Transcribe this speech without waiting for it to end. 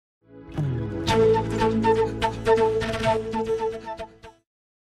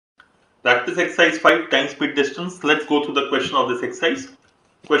That is exercise 5, time speed distance. Let's go through the question of this exercise.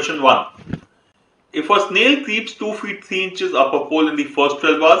 Question 1. If a snail creeps 2 feet 3 inches up a pole in the first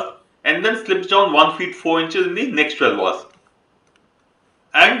 12 hours and then slips down 1 feet 4 inches in the next 12 hours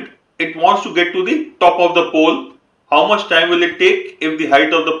and it wants to get to the top of the pole, how much time will it take if the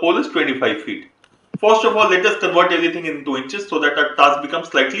height of the pole is 25 feet? First of all, let us convert everything into inches so that our task becomes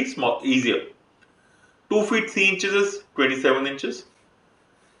slightly easier. 2 feet 3 inches is 27 inches.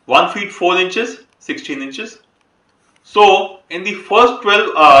 1 feet 4 inches, 16 inches. So, in the first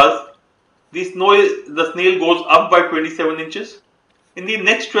 12 hours, the snail goes up by 27 inches. In the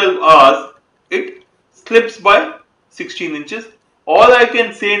next 12 hours, it slips by 16 inches. All I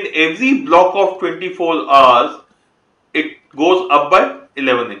can say, in every block of 24 hours, it goes up by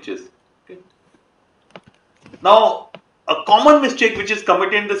 11 inches. Okay. Now, a common mistake which is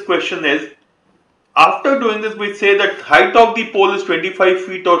committed in this question is, after doing this, we say that height of the pole is 25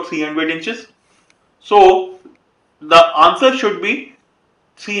 feet or 300 inches. So, the answer should be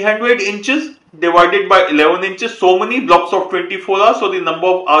 300 inches divided by 11 inches. So many blocks of 24 hours. So, the number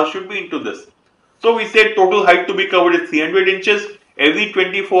of hours should be into this. So, we said total height to be covered is 300 inches. Every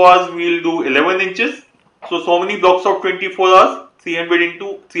 24 hours, we will do 11 inches. So many blocks of 24 hours, 300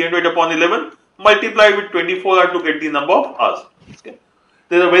 into 300 upon 11, multiply with 24 hours to get the number of hours. Okay.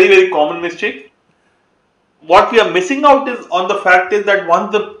 There is a very common mistake. What we are missing out is on the fact is that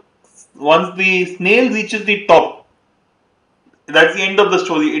once the snail reaches the top, that's the end of the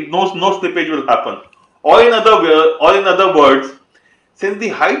story. It knows no slippage will happen. Or in other words, since the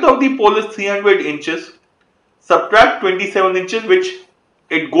height of the pole is 300 inches, subtract 27 inches, which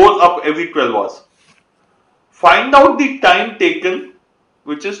it goes up every 12 hours. Find out the time taken,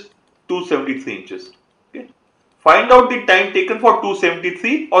 which is 273 inches. Okay. Find out the time taken for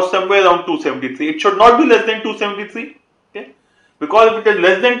 273 or somewhere around 273. It should not be less than 273. Okay. Because if it is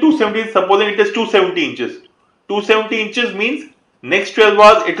less than 270, supposing it is 270 inches. 270 inches means next 12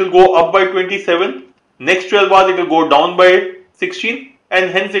 hours it will go up by 27. Next 12 hours it will go down by 16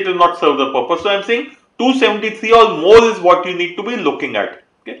 and hence it will not serve the purpose. So I am saying 273 or more is what you need to be looking at.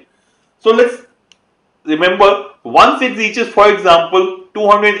 Okay. So let's remember, once it reaches, for example,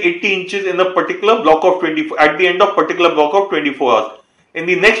 280 inches in a particular block of 24, at the end of particular block of 24 hours. In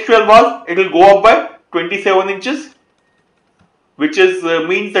the next 12 hours, it will go up by 27 inches, which is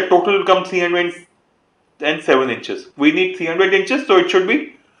means the total will come 307 inches. We need 300 inches, so it should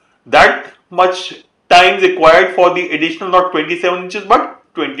be that much time required for the additional, not 27 inches, but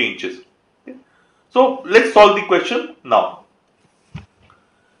 20 inches. Okay. So let's solve the question now.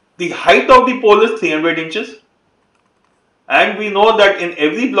 The height of the pole is 300 inches and we know that in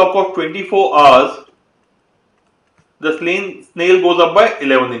every block of 24 hours the snail goes up by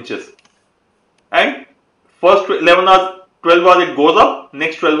 11 inches and first 11 hours, 12 hours it goes up,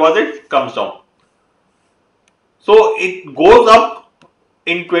 next 12 hours it comes down. So it goes up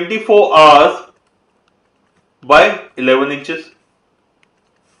in 24 hours by 11 inches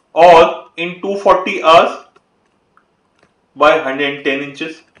or in 240 hours by 110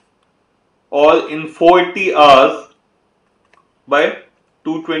 inches. Or in 480 hours by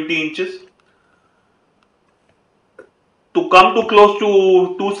 220 inches. To come to close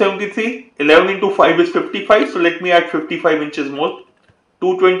to 273, 11 into 5 is 55. So let me add 55 inches more.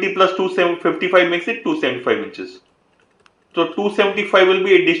 220 plus 255 makes it 275 inches. So 275 will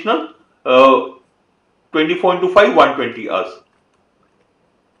be additional 24 into 5, 120 hours.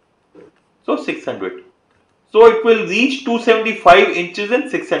 So 600. So it will reach 275 inches in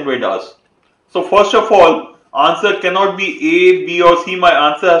 600 hours. So first of all, answer cannot be A, B or C.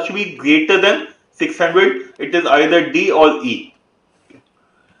 My answer has to be greater than 600. It is either D or E.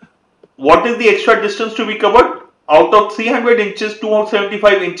 What is the extra distance to be covered? Out of 300 inches,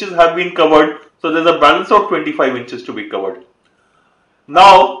 275 inches have been covered. So there is a balance of 25 inches to be covered.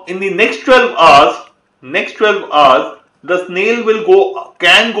 Now, in the next 12 hours, the snail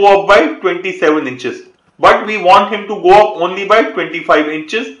can go up by 27 inches. But we want him to go up only by 25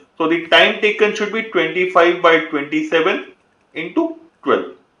 inches. So the time taken should be 25 by 27 into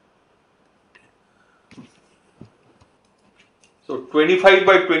 12. So 25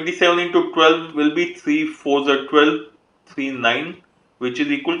 by 27 into 12 will be 3 4s are 12, 3 9, which is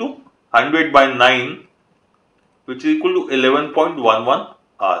equal to 100 by 9, which is equal to 11.11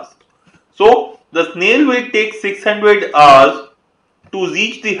 hours. So the snail will take 600 hours to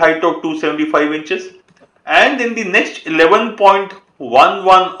reach the height of 275 inches and in the next 11.11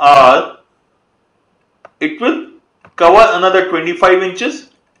 hour it will cover another 25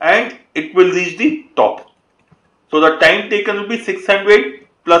 inches and it will reach the top. So the time taken will be 600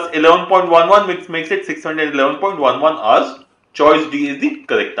 plus 11.11, which makes it 611.11 hours. Choice D is the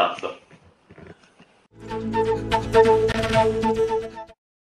correct answer.